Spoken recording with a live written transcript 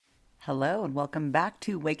Hello, and welcome back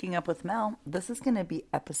to Waking Up with Mel. This is going to be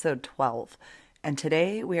episode 12, and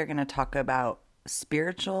today we are going to talk about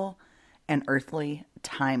spiritual and earthly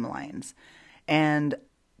timelines. And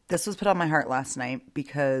this was put on my heart last night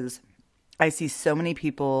because I see so many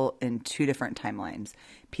people in two different timelines.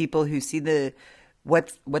 People who see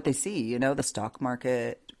what they see, the stock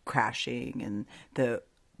market crashing and the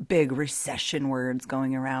big recession words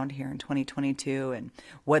going around here in 2022 and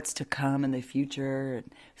what's to come in the future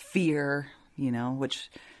and fear, which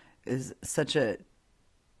is such a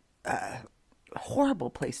horrible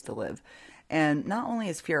place to live. And not only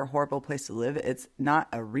is fear a horrible place to live, it's not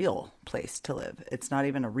a real place to live. It's not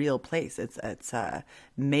even a real place. It's a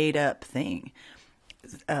made up thing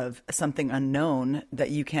of something unknown that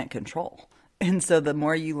you can't control. And so the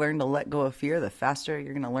more you learn to let go of fear, the faster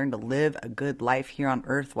you're going to learn to live a good life here on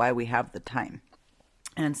earth while we have the time.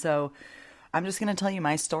 And so I'm just going to tell you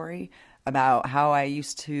my story about how I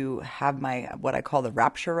used to have what I call the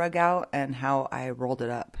rapture rug out and how I rolled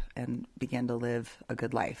it up and began to live a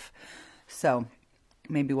good life. So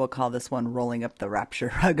maybe we'll call this one rolling up the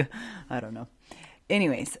rapture rug. I don't know.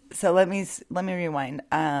 Anyways, so let me rewind.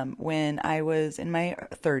 When I was in my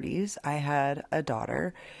 30s, I had a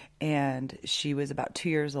daughter, and she was about 2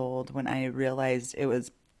 years old when I realized it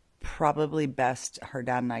was probably best her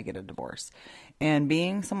dad and I get a divorce. And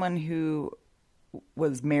being someone who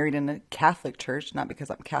was married in a Catholic church, not because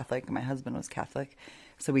I'm Catholic, my husband was Catholic,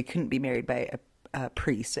 so we couldn't be married by a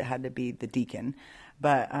priest. It had to be the deacon.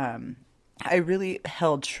 But I really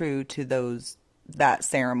held true to that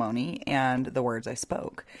ceremony and the words I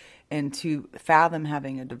spoke. And to fathom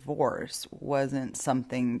having a divorce wasn't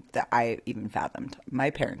something that I even fathomed.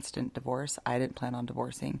 My parents didn't divorce. I didn't plan on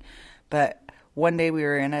divorcing. But one day we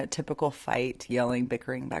were in a typical fight, yelling,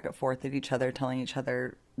 bickering back and forth at each other, telling each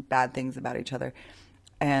other bad things about each other.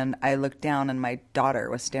 And I looked down and my daughter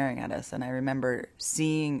was staring at us. And I remember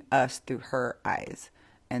seeing us through her eyes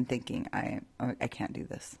and thinking, I can't do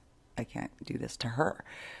this. I can't do this to her.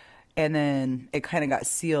 And then it kind of got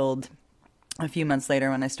sealed a few months later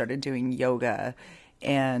when I started doing yoga,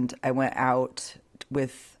 and I went out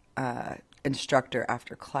with instructor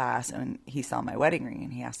after class, and he saw my wedding ring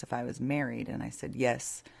and he asked if I was married, and I said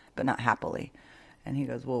yes, but not happily. And he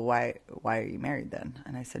goes, well, why are you married then?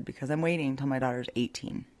 And I said, because I'm waiting until my daughter's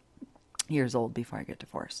 18 years old before I get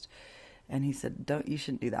divorced. And he said, you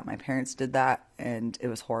shouldn't do that. My parents did that, and it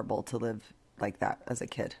was horrible to live like that as a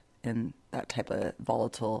kid in that type of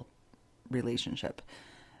volatile relationship.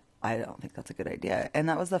 I don't think that's a good idea. And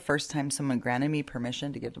that was the first time someone granted me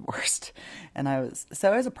permission to get divorced. And it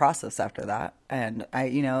was a process after that. And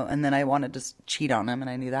and then I wanted to cheat on him, and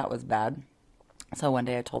I knew that was bad. So one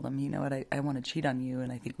day I told him, you know what, I want to cheat on you,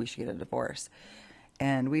 and I think we should get a divorce.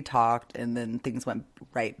 And we talked, and then things went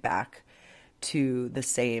right back to the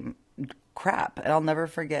same crap. And I'll never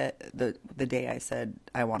forget the day I said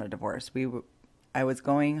I want a divorce. I was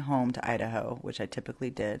going home to Idaho, which I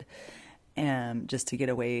typically did, and just to get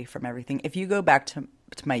away from everything. If you go back to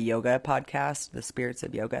my yoga podcast, The Spirits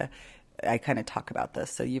of Yoga, I kind of talk about this.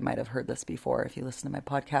 So you might have heard this before if you listen to my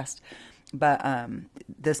podcast. But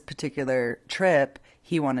this particular trip,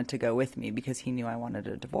 he wanted to go with me because he knew I wanted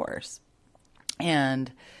a divorce.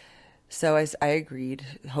 And so I agreed,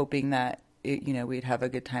 hoping that we'd have a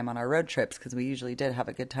good time on our road trips, because we usually did have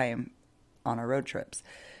a good time on our road trips.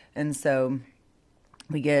 And so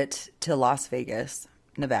we get to Las Vegas,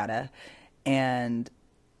 Nevada, and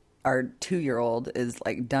our 2-year-old is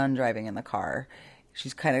like done driving in the car.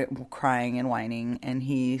 She's kind of crying and whining, and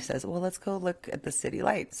he says, well, let's go look at the city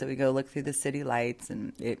lights. So we go look through the city lights,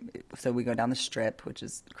 and so we go down the strip, which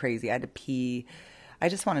is crazy. I had to pee. I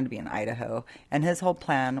just wanted to be in Idaho. And his whole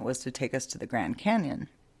plan was to take us to the Grand Canyon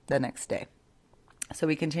the next day. So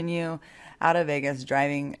we continue out of Vegas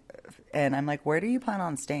driving, and I'm like, where do you plan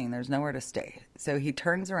on staying? There's nowhere to stay. So he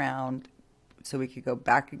turns around so we could go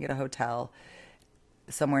back and get a hotel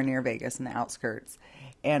somewhere near Vegas in the outskirts,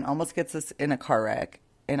 and almost gets us in a car wreck.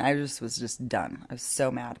 And I was just done. I was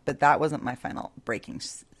so mad. But that wasn't my final breaking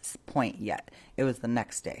point yet. It was the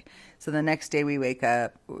next day. So the next day we wake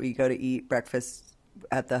up, we go to eat breakfast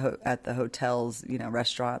at the hotel's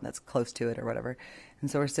restaurant that's close to it or whatever.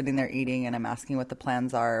 And so we're sitting there eating, and I'm asking what the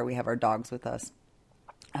plans are. We have our dogs with us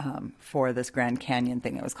for this Grand Canyon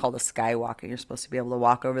thing. It was called a skywalk, and you're supposed to be able to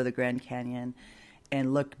walk over the Grand Canyon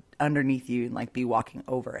and look underneath you and like be walking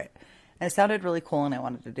over it. And it sounded really cool, and I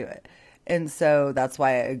wanted to do it. And so that's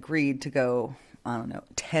why I agreed to go,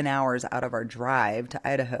 10 hours out of our drive to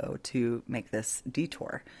Idaho to make this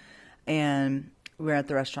detour. And we're at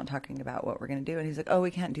the restaurant talking about what we're going to do. And he's like, oh, we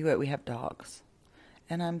can't do it. We have dogs.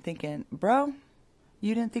 And I'm thinking, bro,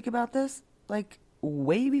 you didn't think about this? Like,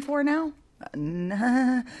 way before now.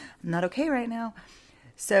 Nah, I'm not okay right now.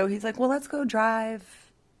 So he's like, well, let's go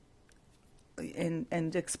drive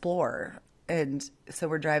and explore. And so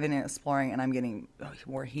we're driving and exploring, and I'm getting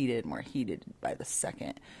more heated by the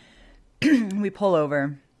second. We pull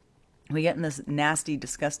over. We get in this nasty,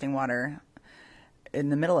 disgusting water in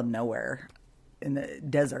the middle of nowhere in the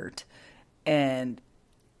desert. And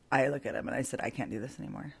I look at him and I said, I can't do this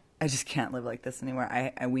anymore. I just can't live like this anymore.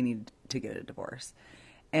 We need to get a divorce.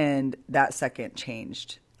 And that second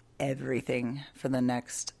changed everything for the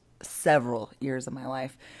next several years of my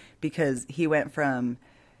life, because he went from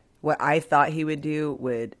what I thought he would do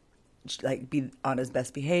would like be on his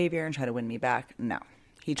best behavior and try to win me back. No,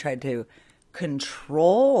 he tried to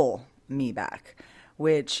control me back,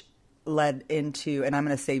 which led into, and I'm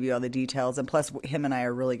going to save you all the details. And plus him and I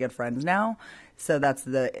are really good friends now. So that's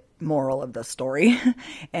the moral of the story.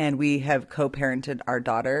 And we have co-parented our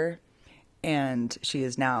daughter, and she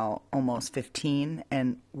is now almost 15,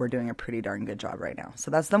 and we're doing a pretty darn good job right now. So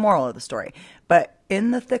that's the moral of the story. But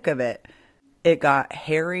in the thick of it, it got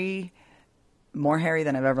hairy, more hairy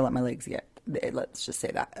than I've ever let my legs get. Let's just say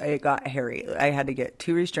that. It got hairy. I had to get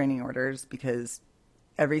 2 restraining orders because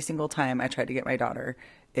every single time I tried to get my daughter,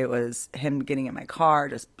 it was him getting in my car,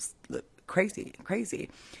 just crazy.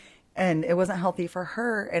 And it wasn't healthy for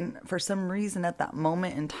her. And for some reason at that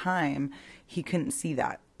moment in time, he couldn't see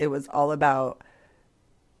that. It was all about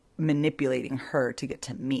manipulating her to get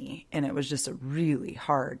to me. And it was just a really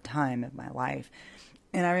hard time of my life.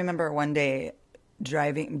 And I remember one day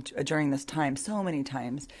driving during this time, so many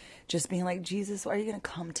times, just being like, Jesus, are you going to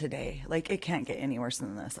come today? Like, it can't get any worse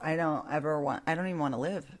than this. I don't even want to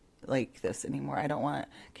live like this anymore.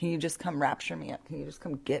 Can you just come rapture me up? Can you just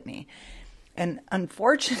come get me? And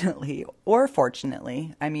unfortunately, or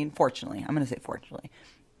fortunately, I'm going to say fortunately,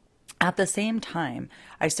 at the same time,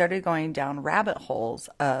 I started going down rabbit holes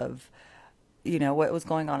of, what was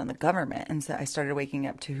going on in the government. And so I started waking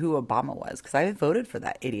up to who Obama was, because I voted for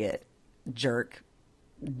that idiot, jerk,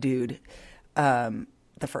 dude,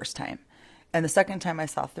 the first time. And the second time I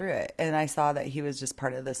saw through it, and I saw that he was just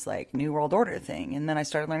part of this like New World Order thing. And then I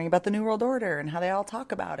started learning about the New World Order and how they all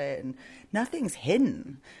talk about it, and nothing's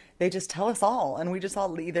hidden. They just tell us all, and we just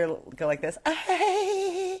all either go like this,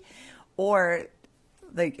 or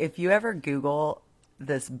like if you ever Google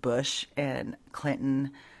this Bush and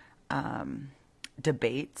Clinton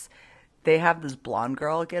debates, they have this blonde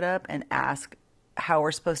girl get up and ask how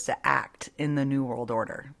we're supposed to act in the New World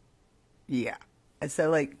Order. Yeah. So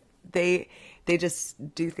like they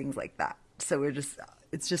just do things like that. So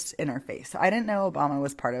it's just in our face. So I didn't know Obama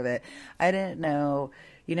was part of it. I didn't know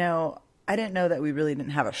that we really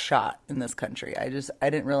didn't have a shot in this country. I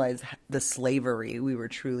didn't realize the slavery we were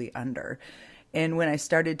truly under. And when I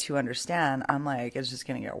started to understand, I'm like, it's just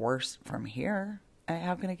going to get worse from here.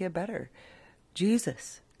 How can it get better?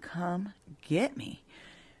 Jesus, come get me.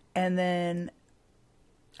 And then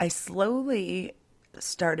I slowly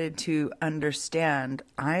started to understand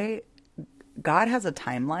God has a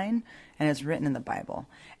timeline, and it's written in the Bible.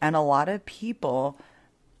 And a lot of people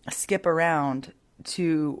skip around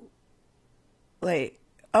to like,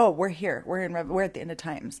 oh, we're here. We're at the end of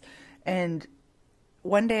times. And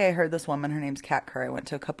one day I heard this woman, her name's Kat Kerr. I went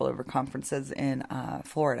to a couple of her conferences in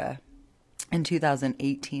Florida in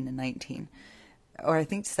 2018 and 19. Or I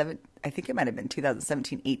think it might have been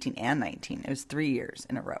 2017, 18, and 19. It was 3 years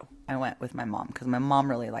in a row. I went with my mom because my mom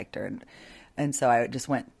really liked her. And so I just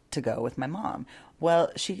went to go with my mom.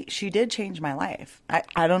 Well, she did change my life.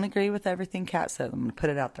 I don't agree with everything Kat said. I'm going to put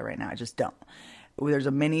it out there right now. I just don't. There's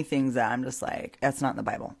many things that I'm just like, that's not in the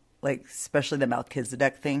Bible. Like, especially the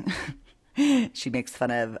Melchizedek thing. She makes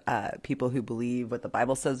fun of people who believe what the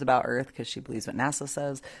Bible says about Earth because she believes what NASA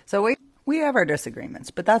says. So we have our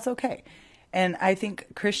disagreements, but that's okay. And I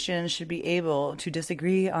think Christians should be able to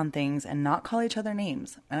disagree on things and not call each other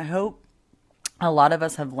names. And I hope a lot of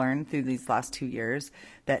us have learned through these last 2 years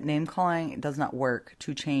that name calling does not work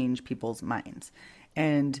to change people's minds.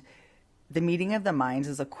 And the meeting of the minds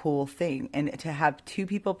is a cool thing. And to have two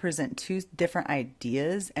people present two different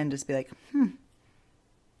ideas and just be like,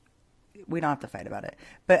 we don't have to fight about it.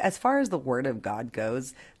 But as far as the Word of God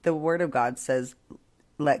goes, the Word of God says,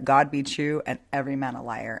 let God be true and every man a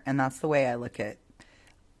liar. And that's the way I look at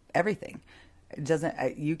everything.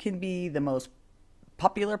 You can be the most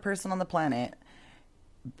popular person on the planet,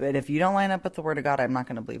 but if you don't line up with the Word of God, I'm not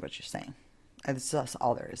going to believe what you're saying. That's just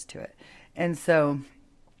all there is to it. And so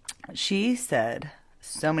she said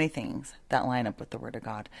so many things that line up with the Word of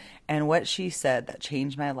God. And what she said that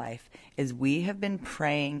changed my life is we have been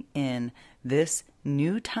praying in this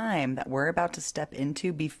new time that we're about to step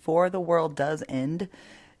into before the world does end.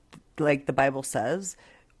 like the Bible says,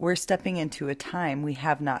 we're stepping into a time we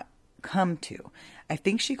have not come to. I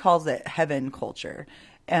think she calls it heaven culture.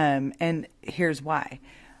 And here's why.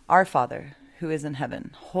 Our Father, who is in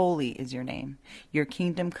heaven, holy is your name. Your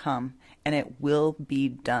kingdom come, and it will be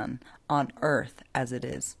done on earth as it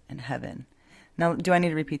is in heaven. Now, do I need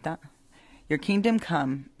to repeat that? Your kingdom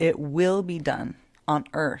come, it will be done on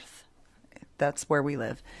earth. That's where we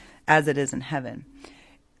live, as it is in heaven.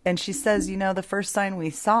 And she says, the first sign we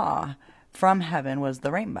saw from heaven was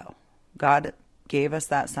the rainbow. God gave us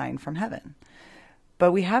that sign from heaven.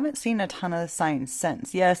 But we haven't seen a ton of signs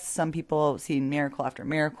since. Yes, some people have seen miracle after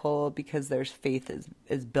miracle because their faith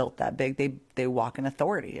is built that big. They walk in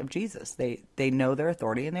authority of Jesus. They know their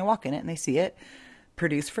authority and they walk in it and they see it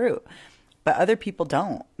produce fruit. But other people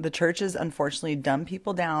don't. The church has unfortunately dumbed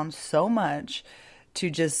people down so much to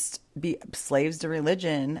just be slaves to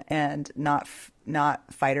religion and not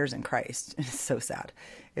fighters in Christ. It's so sad.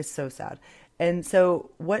 It's so sad. And so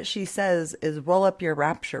what she says is roll up your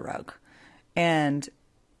rapture rug and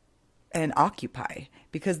occupy,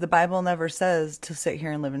 because the Bible never says to sit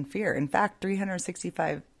here and live in fear. In fact,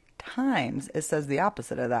 365 times it says the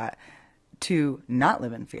opposite of that, to not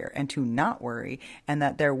live in fear and to not worry, and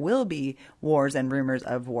that there will be wars and rumors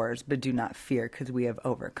of wars, but do not fear because we have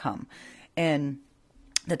overcome. And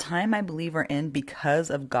the time I believe we're in because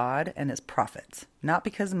of God and his prophets, not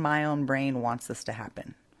because my own brain wants this to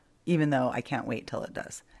happen, even though I can't wait till it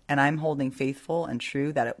does. And I'm holding faithful and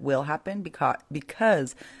true that it will happen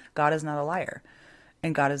because God is not a liar,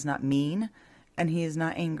 and God is not mean, and he is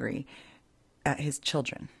not angry at his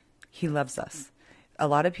children. He loves us. A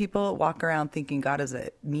lot of people walk around thinking God is a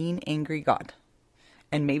mean, angry God.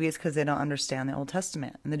 And maybe it's because they don't understand the Old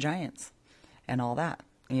Testament and the giants and all that.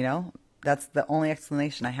 That's the only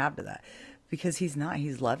explanation I have to that. Because he's not.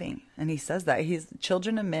 He's loving. And he says that.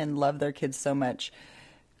 Children of men love their kids so much.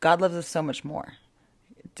 God loves us so much more.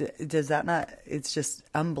 Does that not? It's just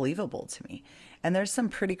unbelievable to me. And there's some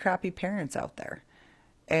pretty crappy parents out there.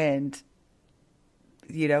 And,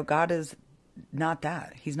 God is not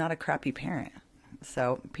that. He's not a crappy parent.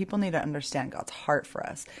 So people need to understand God's heart for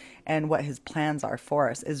us and what his plans are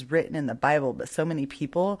for us is written in the Bible. But so many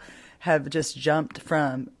people have just jumped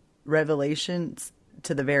from Revelations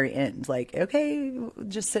to the very end. Like, okay,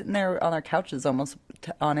 just sitting there on our couches almost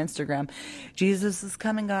on Instagram. Jesus is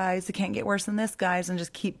coming, guys. It can't get worse than this, guys. And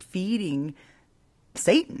just keep feeding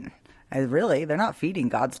Satan. They're not feeding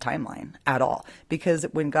God's timeline at all. Because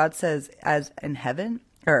when God says, as in heaven,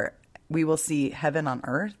 or we will see heaven on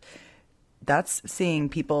earth, that's seeing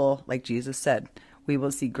people, like Jesus said, we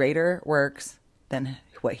will see greater works than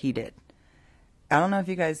what he did. I don't know if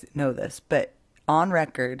you guys know this, but on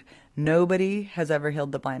record, nobody has ever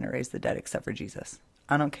healed the blind or raised the dead except for Jesus.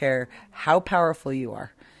 I don't care how powerful you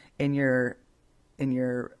are in your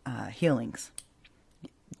healings.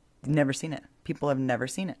 Never seen it. People have never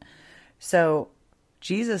seen it. So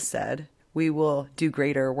Jesus said, we will do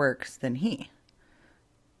greater works than he.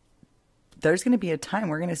 There's going to be a time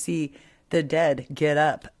we're going to see the dead get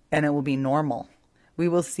up and it will be normal. We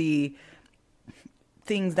will see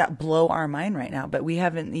things that blow our mind right now, but we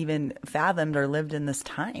haven't even fathomed or lived in this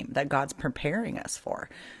time that God's preparing us for.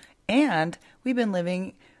 And we've been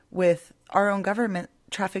living with our own government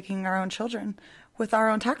trafficking our own children with our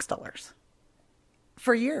own tax dollars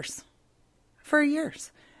for years.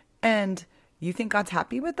 And you think God's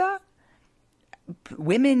happy with that?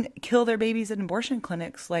 Women kill their babies in abortion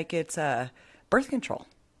clinics like it's birth control.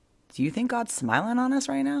 Do you think God's smiling on us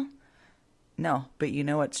right now? No, but you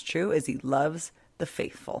know what's true is he loves the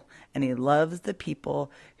faithful and he loves the people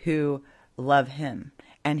who love him,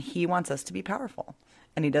 and he wants us to be powerful,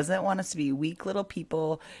 and he doesn't want us to be weak little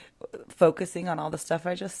people focusing on all the stuff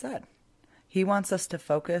I just said. He wants us to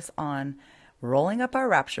focus on rolling up our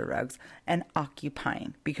rapture rugs and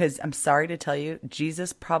occupying, because I'm sorry to tell you,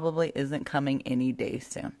 Jesus probably isn't coming any day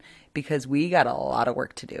soon, because we got a lot of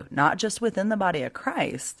work to do, not just within the body of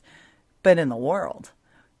Christ, but in the world.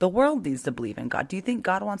 The world needs to believe in God. Do you think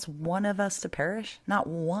God wants one of us to perish? Not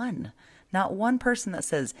one. Not one person that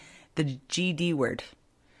says the GD word.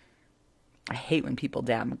 I hate when people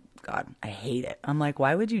damn God. I hate it. I'm like,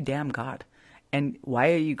 why would you damn God? And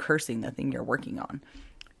why are you cursing the thing you're working on?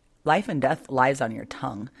 Life and death lies on your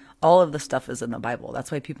tongue. All of the stuff is in the Bible.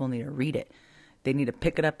 That's why people need to read it. They need to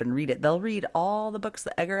pick it up and read it. They'll read all the books,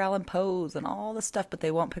 the Edgar Allan Poe's and all the stuff, but they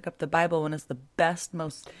won't pick up the Bible when it's the best,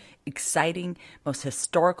 most exciting, most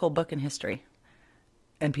historical book in history.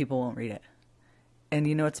 And people won't read it. And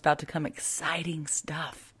it's about to come exciting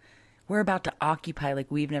stuff. We're about to occupy like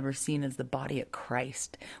we've never seen as the body of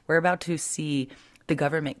Christ. We're about to see the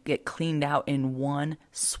government get cleaned out in one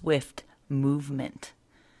swift movement.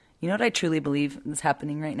 You know what I truly believe is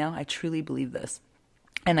happening right now? I truly believe this.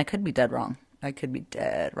 And I could be dead wrong. I could be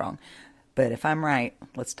dead wrong. But if I'm right,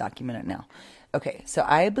 let's document it now. Okay, so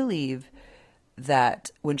I believe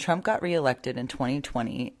that when Trump got reelected in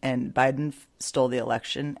 2020 and Biden stole the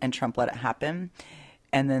election and Trump let it happen,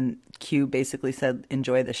 and then Q basically said,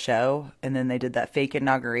 enjoy the show, and then they did that fake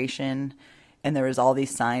inauguration, and there was all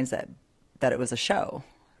these signs that it was a show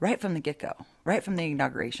right from the get-go, right from the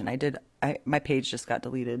inauguration. My page just got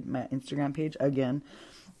deleted, my Instagram page again,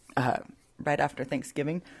 right after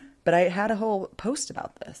Thanksgiving, but I had a whole post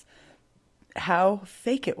about this, how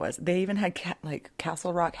fake it was. They even had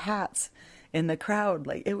Castle Rock hats in the crowd.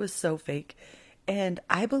 Like, it was so fake. And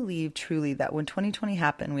I believe truly that when 2020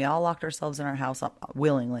 happened, we all locked ourselves in our house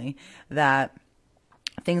willingly, that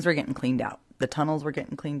things were getting cleaned out. The tunnels were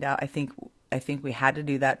getting cleaned out. I think we had to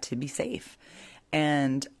do that to be safe.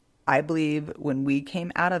 And I believe when we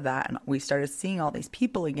came out of that and we started seeing all these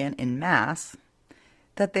people again in mass,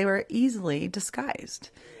 that they were easily disguised.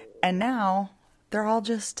 And now they're all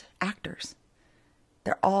just actors.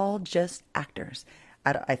 They're all just actors.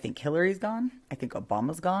 I think Hillary's gone. I think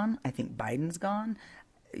Obama's gone. I think Biden's gone.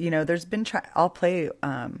 You know, there's been, I'll play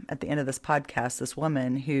at the end of this podcast, this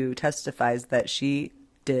woman who testifies that she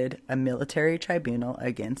did a military tribunal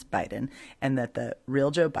against Biden and that the real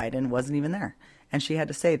Joe Biden wasn't even there. And she had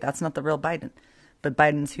to say, that's not the real Biden, but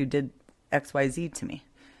Biden's who did XYZ to me.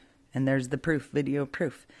 And there's the proof, video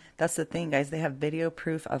proof. That's the thing, guys. They have video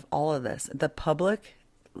proof of all of this. The public,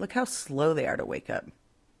 look how slow they are to wake up.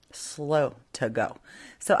 Slow to go.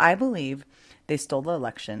 So I believe they stole the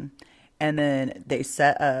election, and then they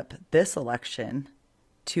set up this election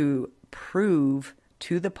to prove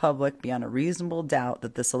to the public beyond a reasonable doubt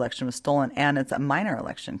that this election was stolen. And it's a minor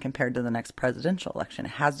election compared to the next presidential election.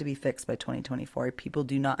 It has to be fixed by 2024. People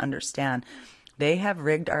do not understand. They have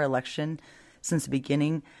rigged our election since the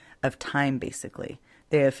beginning of time, basically.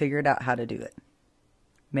 They have figured out how to do it.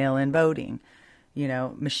 Mail-in voting,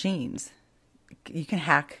 machines. You can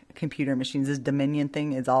hack computer machines. This Dominion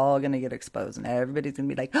thing is all going to get exposed, and everybody's going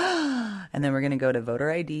to be like, ah, and then we're going to go to voter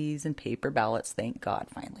IDs and paper ballots. Thank God,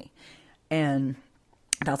 finally. And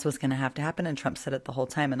that's what's going to have to happen. And Trump said it the whole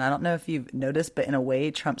time. And I don't know if you've noticed, but in a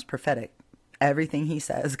way, Trump's prophetic. Everything he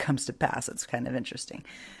says comes to pass. It's kind of interesting.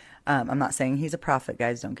 I'm not saying he's a prophet,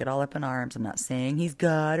 guys. Don't get all up in arms. I'm not saying he's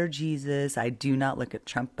God or Jesus. I do not look at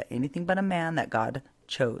Trump but anything but a man that God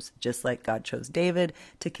chose, just like God chose David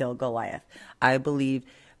to kill Goliath. I believe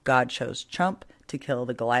God chose Trump to kill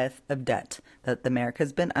the Goliath of debt that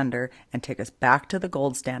America's been under and take us back to the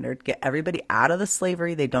gold standard, get everybody out of the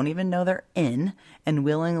slavery they don't even know they're in and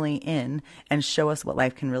willingly in, and show us what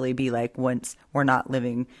life can really be like once we're not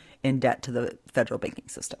living in debt to the federal banking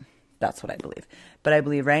system. That's what I believe. But I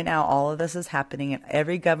believe right now all of this is happening, and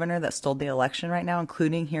every governor that stole the election right now,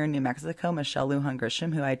 including here in New Mexico, Michelle Lujan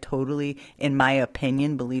Grisham, who I totally, in my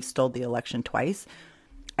opinion, believe stole the election twice,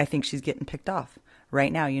 I think she's getting picked off.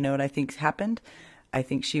 Right now, you know what I think happened? I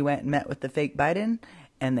think she went and met with the fake Biden,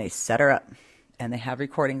 and they set her up, and they have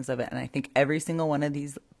recordings of it. And I think every single one of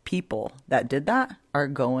these people that did that are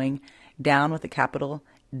going down with a capital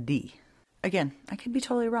D. Again, I could be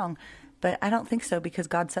totally wrong, but I don't think so because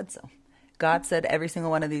God said so. God said every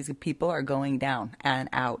single one of these people are going down and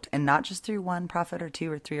out, and not just through one prophet or two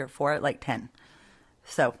or three or four, like 10.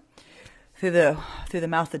 So through the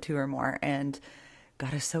mouth of two or more, and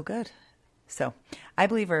God is so good. So I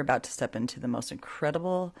believe we're about to step into the most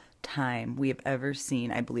incredible time we have ever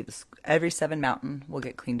seen. I believe every 7 mountain will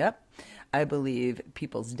get cleaned up. I believe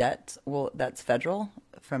people's debts that's federal,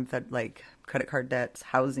 from like credit card debts,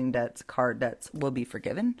 housing debts, car debts will be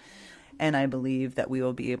forgiven. And I believe that we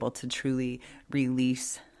will be able to truly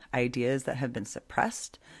release ideas that have been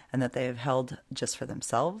suppressed and that they have held just for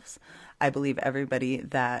themselves. I believe everybody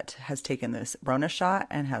that has taken this Rona shot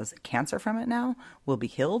and has cancer from it now will be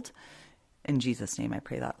healed. In Jesus' name, I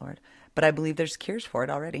pray that, Lord. But I believe there's cures for it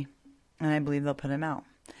already. And I believe they'll put them out.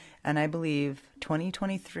 And I believe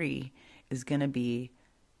 2023 is going to be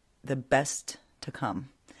the best to come.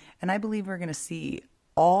 And I believe we're going to see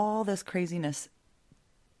all this craziness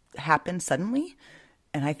happen suddenly.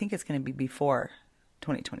 And I think it's going to be before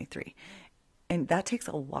 2023. And that takes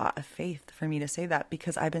a lot of faith for me to say that,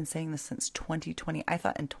 because I've been saying this since 2020. I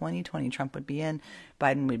thought in 2020 Trump would be in,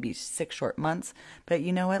 Biden would be 6 short months. But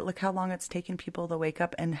you know what? Look how long it's taken people to wake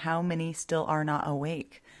up and how many still are not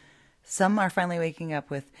awake. Some are finally waking up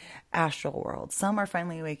with Astral World. Some are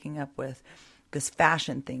finally waking up with this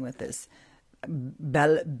fashion thing, with this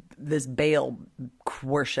Baal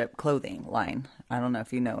worship clothing line. I don't know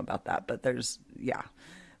if you know about that, but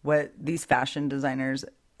what these fashion designers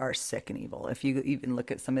are sick and evil. If you even look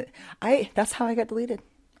at some of it, that's how I got deleted.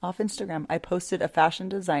 off Instagram. I posted a fashion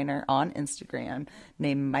designer on Instagram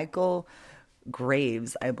named Michael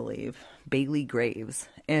Graves, I believe, Bailey Graves,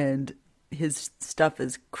 and his stuff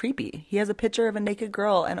is creepy. He has a picture of a naked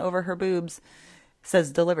girl and over her boobs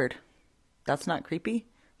says delivered. That's not creepy.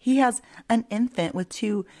 He has an infant with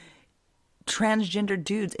 2 transgender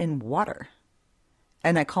dudes in water.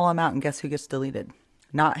 And I call him out, and guess who gets deleted?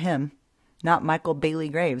 Not him. Not Michael Bailey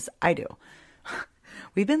Graves. I do.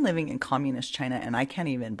 We've been living in communist China, and I can't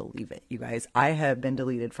even believe it, you guys. I have been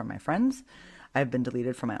deleted from my friends. I've been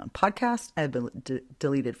deleted from my own podcast. I've been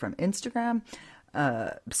deleted from Instagram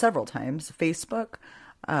several times, Facebook,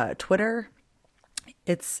 Twitter.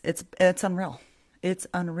 It's unreal. It's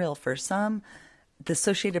unreal. For some, the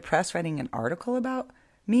Associated Press writing an article about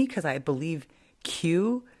me because I believe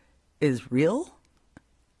Q is real.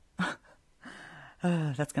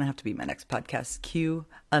 That's going to have to be my next podcast. Q,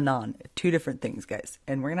 Anon. 2 different things, guys.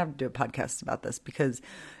 And we're going to have to do a podcast about this because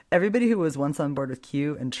everybody who was once on board with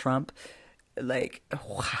Q and Trump, like,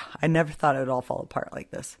 wow, I never thought it would all fall apart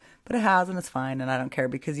like this. But it has, and it's fine, and I don't care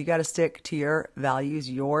because you got to stick to your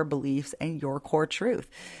values, your beliefs, and your core truth.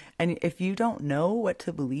 And if you don't know what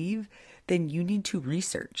to believe, then you need to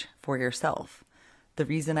research for yourself. The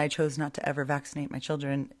reason I chose not to ever vaccinate my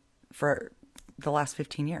children for the last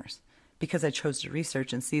 15 years. Because I chose to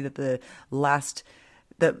research and see that the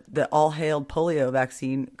all-hailed polio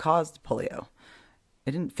vaccine caused polio.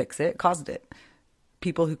 It didn't fix it, it caused it.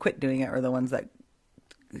 People who quit doing it are the ones that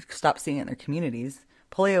stopped seeing it in their communities.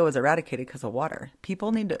 Polio was eradicated because of water.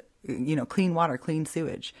 People need to, clean water, clean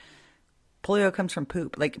sewage. Polio comes from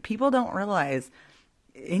poop. Like, people don't realize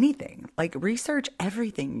anything. Like, research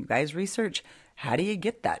everything, you guys. Research, how do you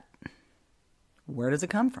get that? Where does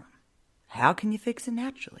it come from? How can you fix it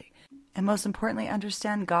naturally? And most importantly,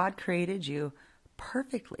 understand God created you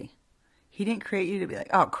perfectly. He didn't create you to be like,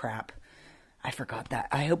 oh, crap, I forgot that.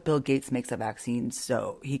 I hope Bill Gates makes a vaccine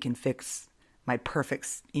so he can fix my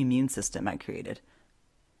perfect immune system I created.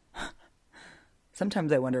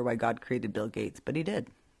 Sometimes I wonder why God created Bill Gates, but he did.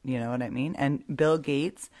 You know what I mean? And Bill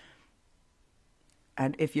Gates,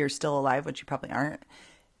 and if you're still alive, which you probably aren't,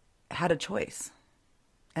 had a choice.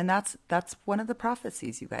 And that's one of the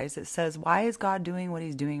prophecies, you guys. It says, why is God doing what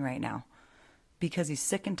he's doing right now? Because he's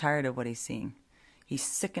sick and tired of what he's seeing. He's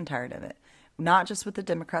sick and tired of it. Not just with the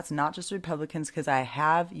Democrats, not just Republicans, because I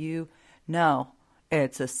have you know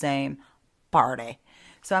it's the same party.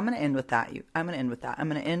 So I'm going to end with that. I'm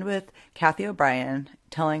going to end with Kathy O'Brien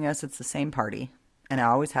telling us it's the same party, and it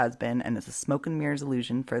always has been, and it's a smoke and mirrors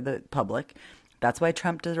illusion for the public. That's why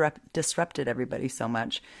Trump disrupted everybody so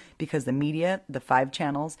much, because the media, the 5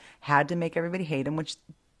 channels, had to make everybody hate him, which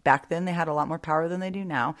back then they had a lot more power than they do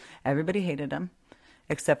now. Everybody hated him,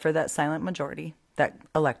 except for that silent majority that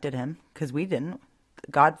elected him, because we didn't.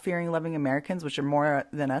 God-fearing, loving Americans, which are more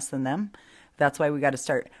than us than them. That's why we got to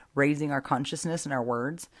start raising our consciousness and our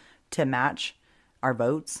words to match our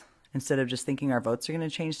votes. Instead of just thinking our votes are going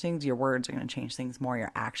to change things, your words are going to change things more.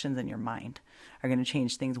 Your actions and your mind are going to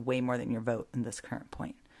change things way more than your vote in this current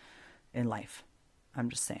point in life. I'm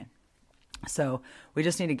just saying. So we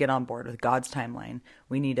just need to get on board with God's timeline.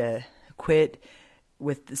 We need to quit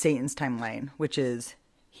with Satan's timeline, which is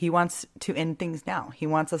he wants to end things now. He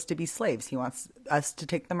wants us to be slaves. He wants us to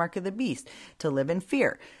take the mark of the beast, to live in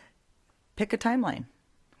fear. Pick a timeline.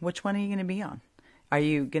 Which one are you going to be on? Are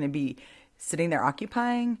you going to be sitting there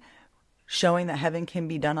occupying, showing that heaven can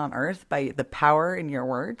be done on earth by the power in your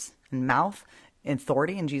words and mouth and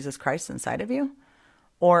authority in Jesus Christ inside of you?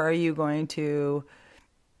 Or are you going to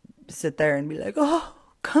sit there and be like, oh,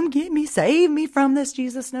 come get me, save me from this,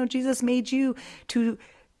 Jesus? No, Jesus made you to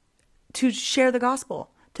share the gospel,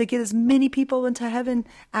 to get as many people into heaven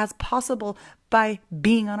as possible by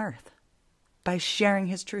being on earth, by sharing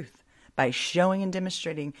his truth, by showing and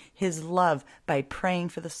demonstrating his love, by praying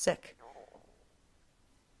for the sick,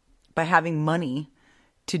 by having money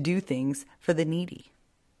to do things for the needy.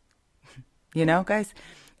 You know, guys,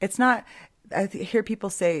 it's not, I hear people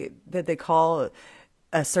say that they call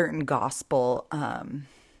a certain gospel,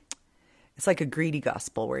 it's like a greedy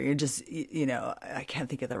gospel where you're just, I can't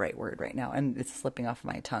think of the right word right now and it's slipping off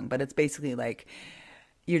my tongue, but it's basically like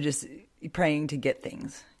you're just praying to get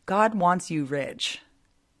things. God wants you rich.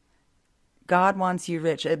 God wants you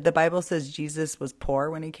rich. The Bible says Jesus was poor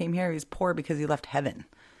when he came here. He was poor because he left heaven.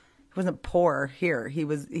 He wasn't poor here.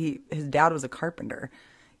 His dad was a carpenter.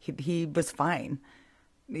 He was fine.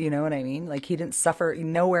 You know what I mean? Like he didn't suffer.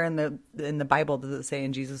 Nowhere in the Bible does it say,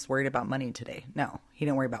 and Jesus worried about money today. No, he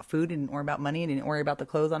didn't worry about food. He didn't worry about money. And he didn't worry about the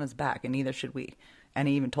clothes on his back. And neither should we. And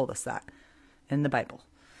he even told us that in the Bible.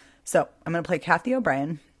 So I'm going to play Kathy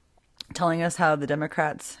O'Brien telling us how the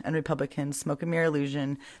Democrats and Republicans smoke and mirror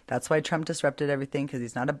illusion. That's why Trump disrupted everything, because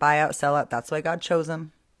he's not a buyout, sellout. That's why God chose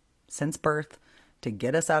him since birth, to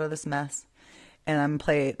get us out of this mess. And I'm going to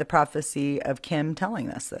play the prophecy of Kim telling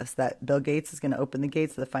us this, that Bill Gates is going to open the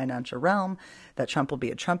gates of the financial realm, that Trump will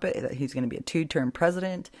be a trumpet, that he's going to be a 2-term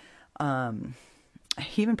president.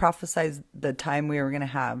 He even prophesied the time we were going to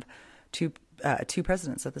have two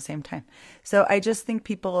presidents at the same time. So I just think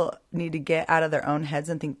people need to get out of their own heads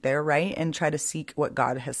and think they're right and try to seek what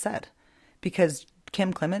God has said. Because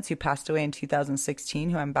Kim Clements, who passed away in 2016,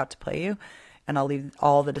 who I'm about to play you, and I'll leave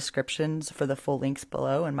all the descriptions for the full links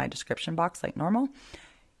below in my description box like normal.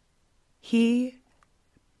 He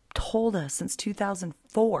told us since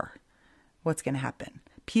 2004 what's going to happen.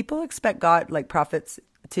 People expect God, like prophets,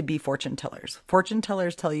 to be fortune tellers. Fortune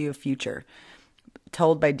tellers tell you a future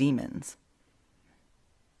told by demons.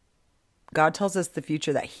 God tells us the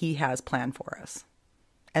future that he has planned for us.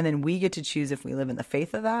 And then we get to choose if we live in the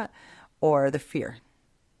faith of that or the fear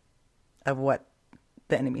of what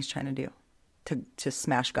the enemy's trying to do to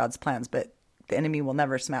smash God's plans. But the enemy will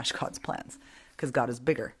never smash God's plans because God is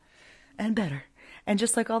bigger and better. And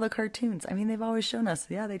just like all the cartoons, I mean, they've always shown us,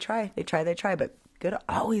 yeah, they try, but good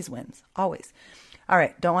always wins, always. All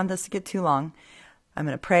right, don't want this to get too long. I'm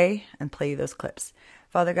going to pray and play you those clips.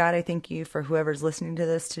 Father God, I thank you for whoever's listening to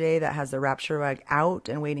this today that has the rapture rug out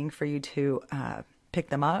and waiting for you to pick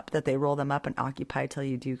them up, that they roll them up and occupy till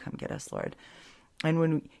you do come get us, Lord. And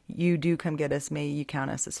when you do come get us, may you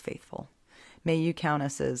count us as faithful. May you count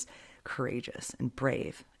us as courageous and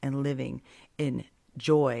brave and living in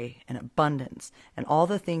joy and abundance and all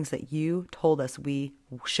the things that you told us we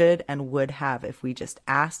should and would have if we just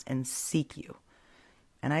asked and seek you.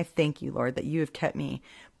 And I thank you, Lord, that you have kept me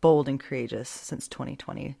bold and courageous since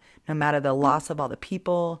 2020. No matter the loss of all the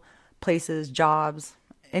people, places, jobs,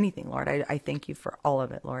 anything, Lord, I thank you for all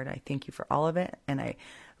of it, Lord. I thank you for all of it. And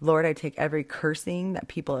Lord, I take every cursing that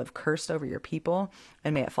people have cursed over your people,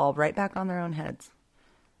 and may it fall right back on their own heads.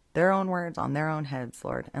 Their own words on their own heads,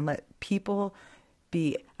 Lord. And let people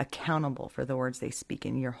be accountable for the words they speak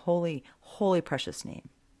in your holy, holy, precious name,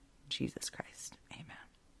 Jesus Christ. Amen.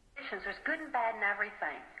 There's good and bad in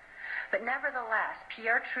everything. But nevertheless,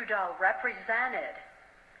 Pierre Trudeau represented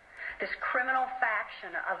this criminal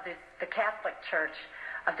faction of the Catholic Church,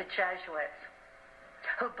 of the Jesuits,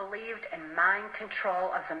 who believed in mind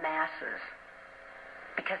control of the masses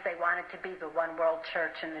because they wanted to be the one world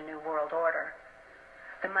church in the New World Order.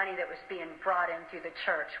 The money that was being brought in through the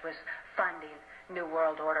church was funding New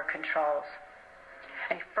World Order controls.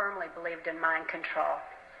 And he firmly believed in mind control.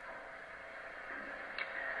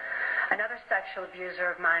 Another sexual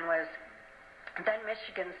abuser of mine was then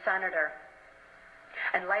Michigan Senator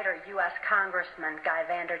and later U.S. Congressman Guy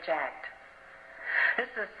Vanderjagt.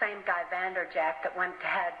 This is the same Guy Vanderjagt that went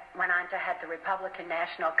on to head the Republican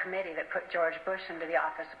National Committee that put George Bush into the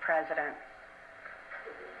office of president.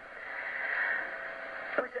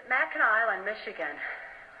 It was at Mackinac Island, Michigan,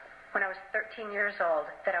 when I was 13 years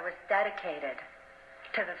old, that I was dedicated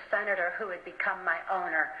to the senator who had become my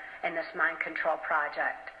owner in this mind control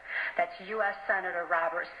project. That's U.S. Senator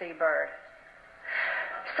Robert C. Byrd.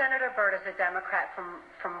 Senator Byrd is a Democrat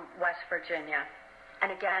from West Virginia.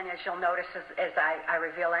 And again, as you'll notice as I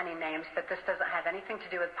reveal any names, that this doesn't have anything to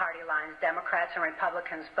do with party lines. Democrats and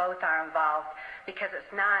Republicans both are involved because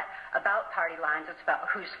it's not about party lines. It's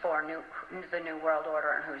about who's for the New World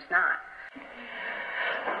Order and who's not.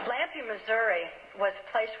 Lampe, Missouri was a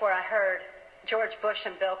place where I heard George Bush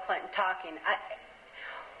and Bill Clinton talking.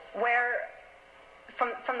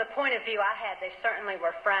 From the point of view I had, they certainly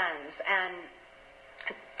were friends, and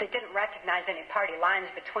they didn't recognize any party lines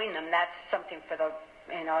between them. That's something for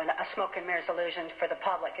a smoke and mirrors illusion for the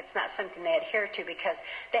public. It's not something they adhere to because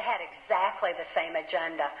they had exactly the same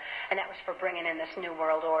agenda, and that was for bringing in this New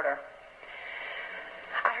World Order.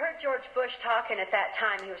 I heard George Bush talking at that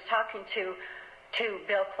time. He was talking to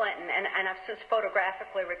Bill Clinton, and I've since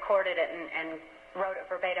photographically recorded it and wrote it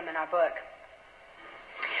verbatim in our book,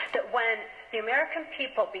 that when the American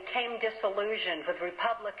people became disillusioned with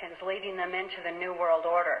Republicans leading them into the New World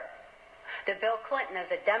Order, that Bill Clinton,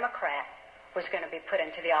 as a Democrat, was going to be put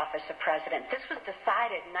into the office of president. This was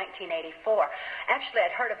decided in 1984. Actually,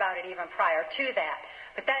 I'd heard about it even prior to that.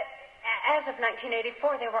 But as of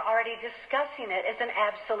 1984, they were already discussing it as an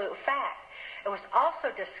absolute fact. It was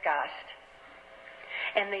also discussed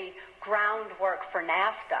in the groundwork for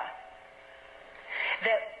NAFTA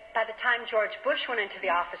that by the time George Bush went into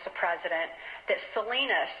the office of president, that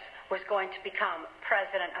Salinas was going to become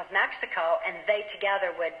president of Mexico, and they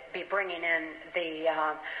together would be bringing in the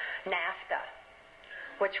NAFTA,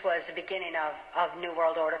 which was the beginning of New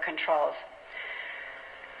World Order controls.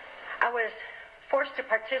 I was forced to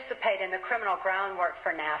participate in the criminal groundwork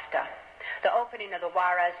for NAFTA, the opening of the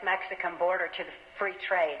Juarez-Mexican border to the free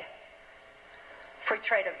trade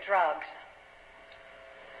of drugs,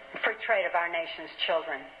 free trade of our nation's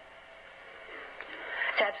children.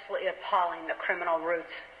 It's absolutely appalling, the criminal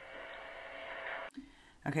roots.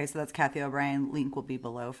 Okay, so that's Cathy O'Brien. Link will be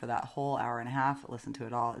below for that whole hour and a half. Listen to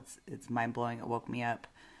it all. It's mind-blowing. It woke me up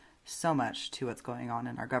so much to what's going on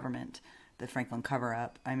in our government. The Franklin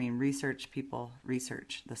cover-up. I mean, research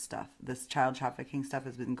this stuff. This child trafficking stuff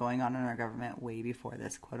has been going on in our government way before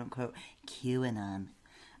this quote-unquote QAnon.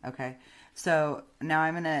 Okay, so now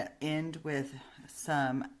I'm going to end with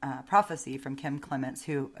some prophecy from Kim Clements,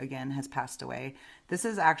 who, again, has passed away. This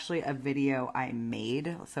is actually a video I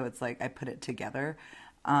made, so it's like I put it together.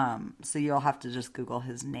 So you'll have to just Google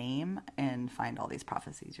his name and find all these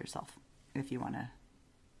prophecies yourself if you want to,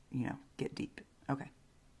 get deep. Okay,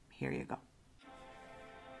 here you go.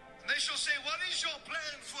 And they shall say, what is your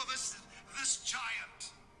plan for this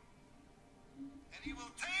giant? And he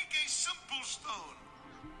will take a simple stone.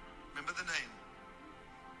 Remember the name.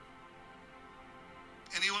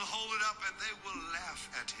 And he will hold it up and they will laugh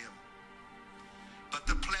at him. But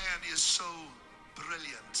the plan is so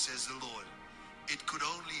brilliant, says the Lord. It could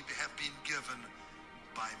only have been given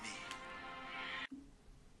by me.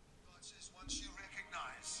 God says, once you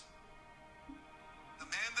recognize the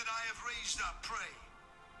man that I have raised up, pray.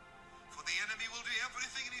 For the enemy will do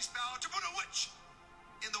everything in his power to put a witch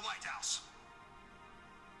in the White House.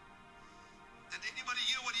 Did anybody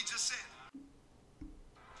hear what he just said?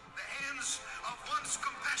 The hands of once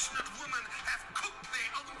compassionate women have cooked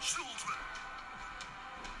their own children.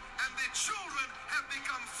 And their children have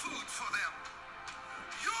become food for them.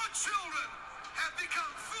 Your children have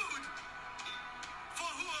become food for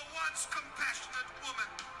who are once compassionate women.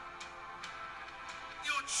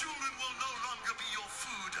 Your children will no longer be your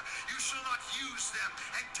food. You shall not use them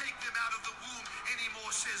and take them out of the womb anymore,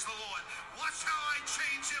 says the Lord. Watch how I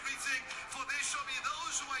change everything, for there shall be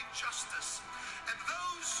those who are in justice. And there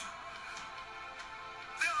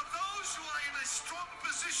are those who are in a strong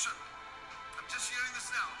position. I'm just hearing this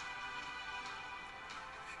now.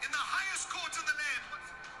 In the highest court in the land,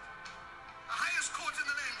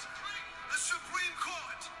 the Supreme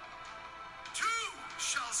Court, two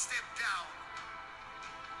shall step down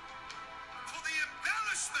for the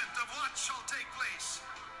embarrassment of what shall take place.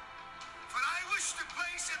 For I wish to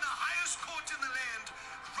place in the highest court in the land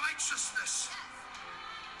righteousness.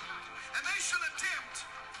 And they shall attempt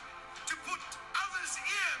to put others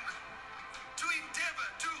in to endeavor,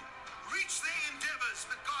 to reach their endeavors.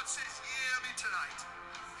 But God says, hear me tonight.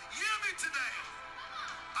 Hear me today.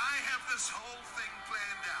 I have this whole thing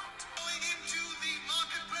planned out. Going into the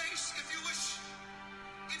marketplace, if you wish,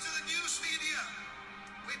 into the news media,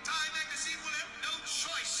 where Time Magazine will have no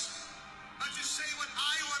choice but to say what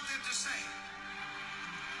I want them to say.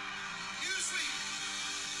 Newsweek,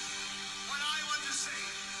 what I want to say.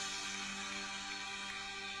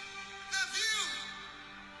 The View,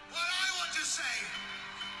 what I want to say.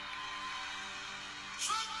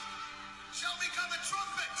 Trump shall become a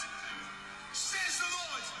trumpet, says the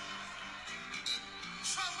Lord.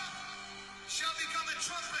 Trump shall become a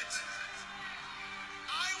trumpet.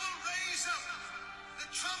 I will raise up the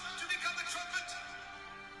Trump to become a trumpet,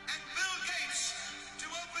 and Bill Gates to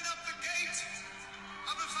open up the gate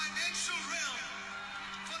of a financial realm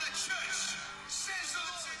for the church, says the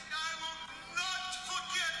Lord. I will not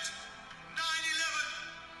forget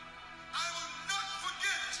 9/11. I will not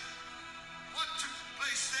forget what took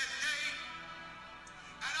place that day.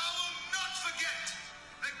 And I will not forget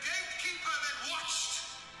the gatekeeper that watched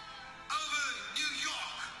over New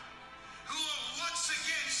York, who will once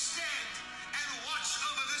again stand and watch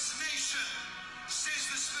over this nation, says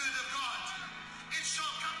the Spirit of God. It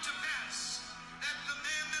shall come to pass that the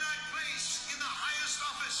man that I place in the highest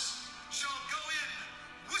office shall go in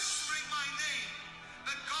whispering my name.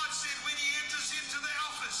 But God said when he enters into the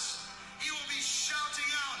office, he will be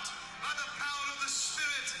shouting out by the power of the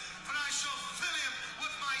Spirit, for I shall fill him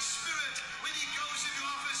with my Spirit when he goes into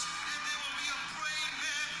office, and there will be a praying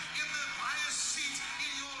man in the highest seat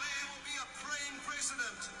in your land. Will be a praying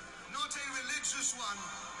president, not a religious one.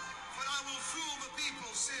 But I will fool the people,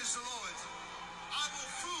 says the Lord. I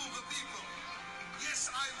will fool the people. Yes,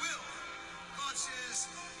 I will. God says,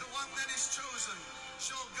 the one that is chosen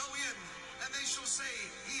shall go in, and they shall say,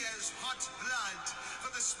 he has hot blood. For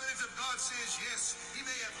the Spirit of God says, yes, he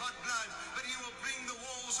may have hot blood, but he will bring the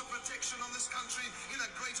walls of protection on this country in a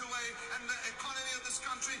greater way, and the economy of this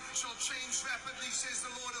country shall change rapidly, says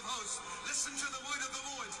the Lord of hosts. Listen to the word of the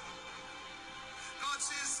Lord. God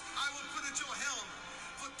says, I will put at your helm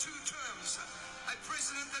for 2 terms a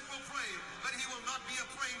president that will pray, but he will not be a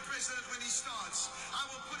praying president when he starts. I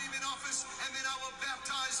will put him in office, and then I will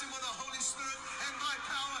baptize him with the Holy Spirit and my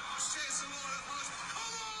power, says the Lord of hosts.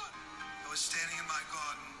 Come on! I was standing in my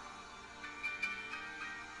garden.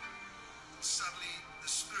 Suddenly, the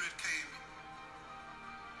Spirit came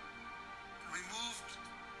and removed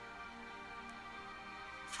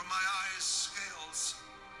from my eyes scales.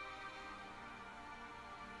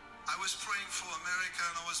 I was praying for America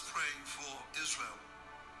and I was praying for Israel.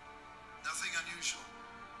 Nothing unusual.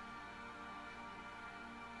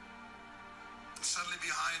 And suddenly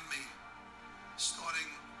behind me, starting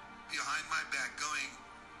behind my back, going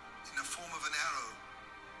in the form of an arrow,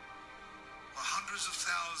 were hundreds of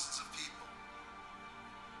thousands of people.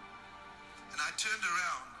 And I turned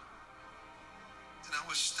around and I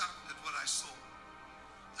was stunned at what I saw.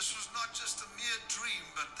 This was not just a mere dream,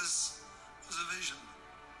 but this was a vision.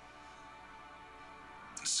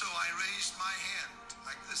 And so I raised my hand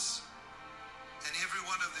like this, and every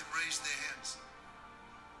one of them raised their hands.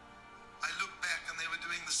 I looked back and they were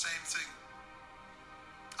doing the same thing.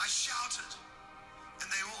 I shouted, and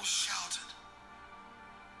they all shouted.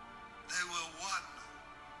 They were one.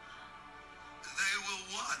 They were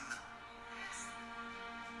one.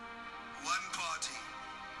 One party.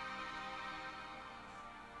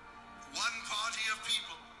 One party of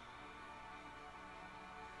people.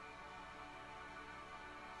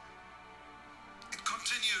 It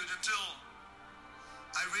continued until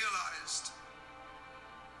I realized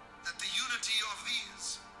that the unity of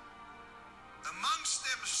these, amongst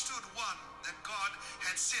them stood one that God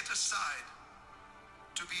had set aside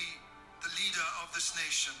to be the leader of this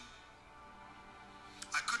nation.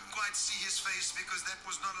 I couldn't quite see his face because that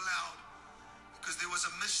was not allowed, because there was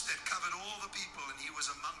a mist that covered all the people and he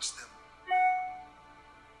was amongst them.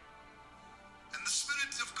 And the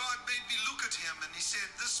Spirit of God made me look at him, and he said,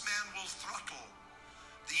 this man will throttle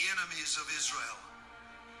the enemies of Israel.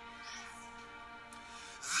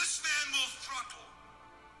 This man will throttle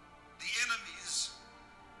the enemies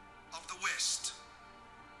of the West.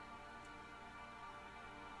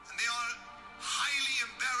 And there are highly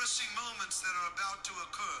embarrassing moments that are about to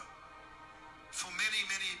occur for many,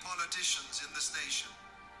 many politicians in this nation.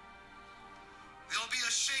 There'll be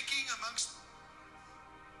a shaking amongst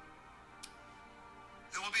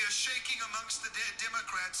the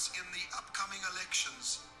Democrats in the upcoming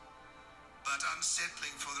elections, but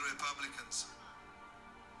unsettling for the Republicans.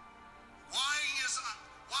 Why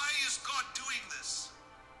is God doing this?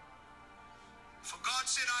 For God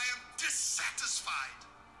said, I am dissatisfied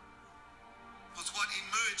with what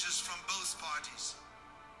emerges from both parties.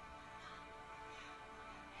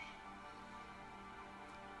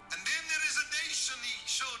 And then there is a nation, he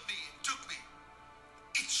showed me, took me,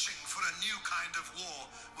 itching for a new kind of war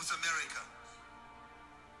with America.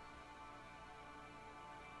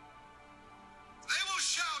 They will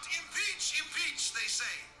shout, impeach, impeach, they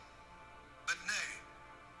say. But nay.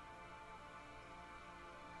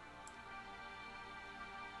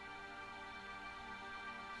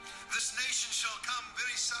 This nation shall come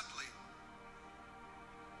very subtly,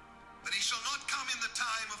 but he shall not come in the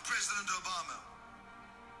time of President Obama.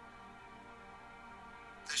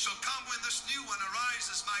 They shall come when this new one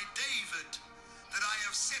arises, my David, that I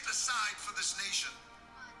have set aside for this nation.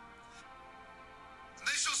 And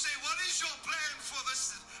they shall say, what is your plan for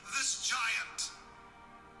this giant?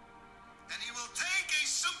 And he will take a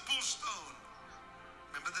simple stone,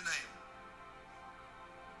 remember the name,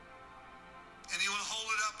 and he will hold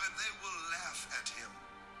it up and they will laugh at him.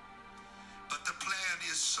 But the plan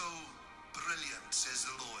is so brilliant, says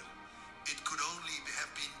the Lord, it could only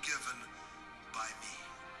have been given by me.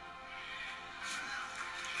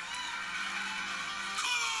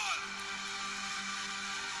 Come on!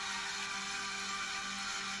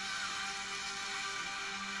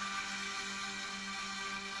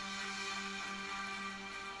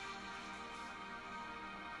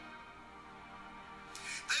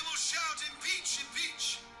 They will shout, impeach,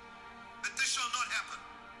 impeach, but this shall not happen.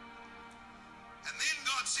 And then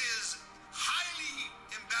God says, highly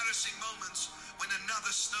embarrassing moments when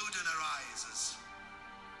another Snowden arises.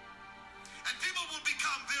 And people will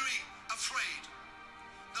become very afraid.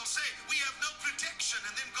 They'll say, we have no protection.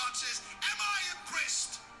 And then God says, am I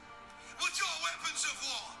impressed with your weapons of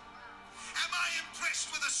war? Am I impressed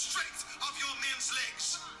with the strength of your men's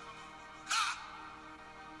legs? Ha!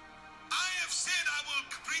 I have said I will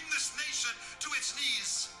bring this nation to its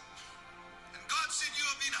knees. And God said, you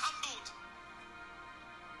have been humbled.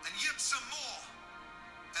 And yet some more.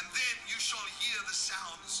 And then you shall hear the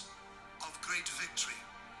sounds of great victory.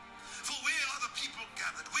 For where are the people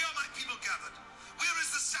gathered? Where are my people gathered? Where is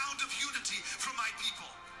the sound of unity from my people?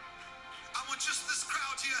 I want just this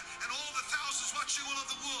crowd here and all the thousands watching all over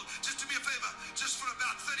the world just do me a favor. Just for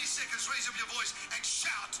about 30 seconds, raise up your voice and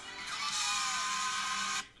shout. Come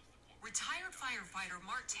on! Retired firefighter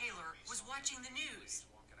Mark Taylor was watching the news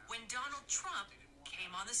when Donald Trump came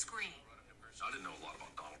on the screen. I didn't know a lot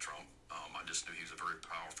about Donald Trump. I just knew he was a very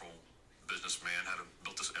powerful businessman,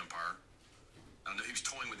 built this empire. I knew he was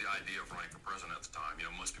toying with the idea of running for president at the time. You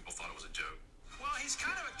know, most people thought it was a joke. Well, he's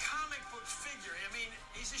kind of a comic book figure. I mean,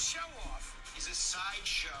 he's a show-off. He's a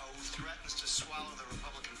sideshow who threatens to swallow the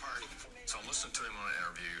Republican Party. So I'm listening to him on an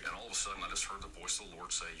interview, and all of a sudden I just heard the voice of the Lord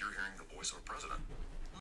say, "You're hearing the voice of a president."